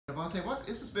Devontae,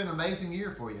 this has been an amazing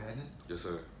year for you, hasn't it? Yes,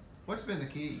 sir. What's been the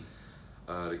key?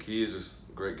 The key is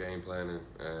just great game planning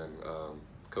and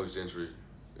Coach Gentry,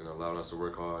 allowing us to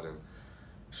work hard and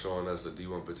showing us the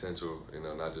D1 potential,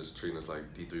 not just treating us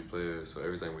like D3 players. So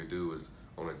everything we do is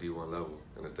on a D1 level,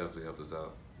 and it's definitely helped us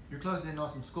out. You're closing in on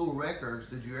some school records.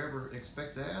 Did you ever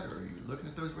expect that, or are you looking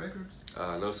at those records?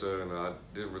 No, sir. No, I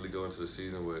didn't really go into the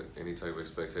season with any type of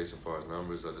expectation as far as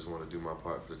numbers. I just want to do my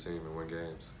part for the team and win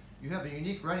games. You have a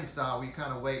unique running style where you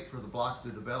kind of wait for the blocks to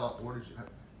develop, or did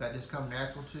that just come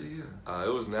natural to you?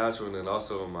 It was natural, and then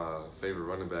also my favorite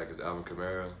running back is Alvin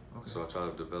Kamara, Okay. so I try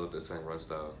to develop the same run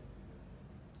style.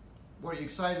 What, are you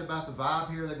excited about the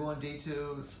vibe here? They're going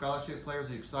D2, scholarship players.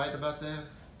 Are you excited about that?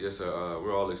 Yes, sir.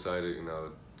 We're all excited,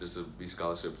 just to be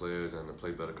scholarship players and to play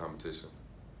better competition.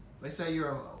 They say you're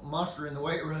a monster in the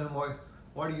weight room.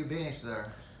 What do you bench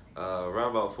there?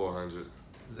 Around about 400.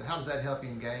 How does that help you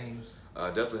in games?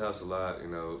 Definitely helps a lot,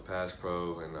 pass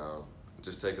pro and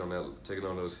just taking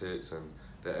on those hits and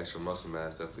that extra muscle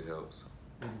mass definitely helps.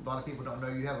 A lot of people don't know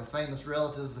you have a famous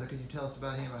relative. Can you tell us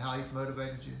about him and how he's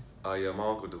motivated you? Yeah, my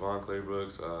uncle Devon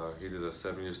Brooks. He did a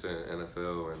 7-year stint in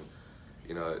NFL,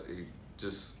 and he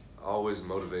just always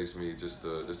motivates me just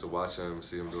to watch him,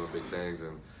 see him doing big things,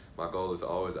 and my goal is to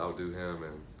always outdo him,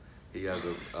 and he has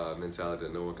a mentality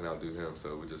that no one can outdo him,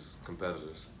 so we're just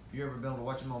competitors. You ever been able to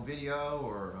watch him on video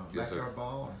or Yes, backyard sir.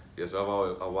 ball? Or? Yes, I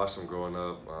watched him growing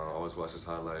up. I always watched his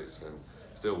highlights, and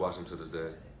still watch him to this day.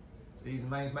 He's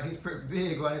pretty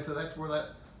big, right? So that's where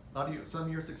some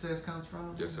of your success comes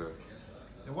from? Yes, sir.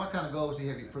 And what kind of goals do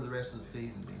you have for the rest of the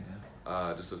season, do you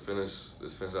have? Just to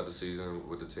finish out the season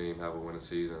with the team, have a winning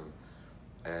season,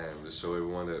 and just show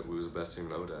everyone that we was the best team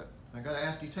in ODAC. I got to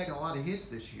ask you, taking a lot of hits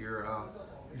this year.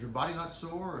 Is your body not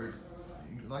sore, or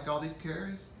you like all these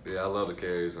carries? Yeah, I love the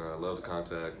carries and I love the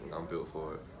contact, and I'm built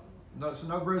for it. No, so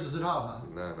no bruises at all, huh?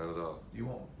 No, not at all. You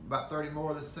want about 30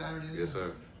 more this Saturday? Yes,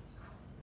 sir.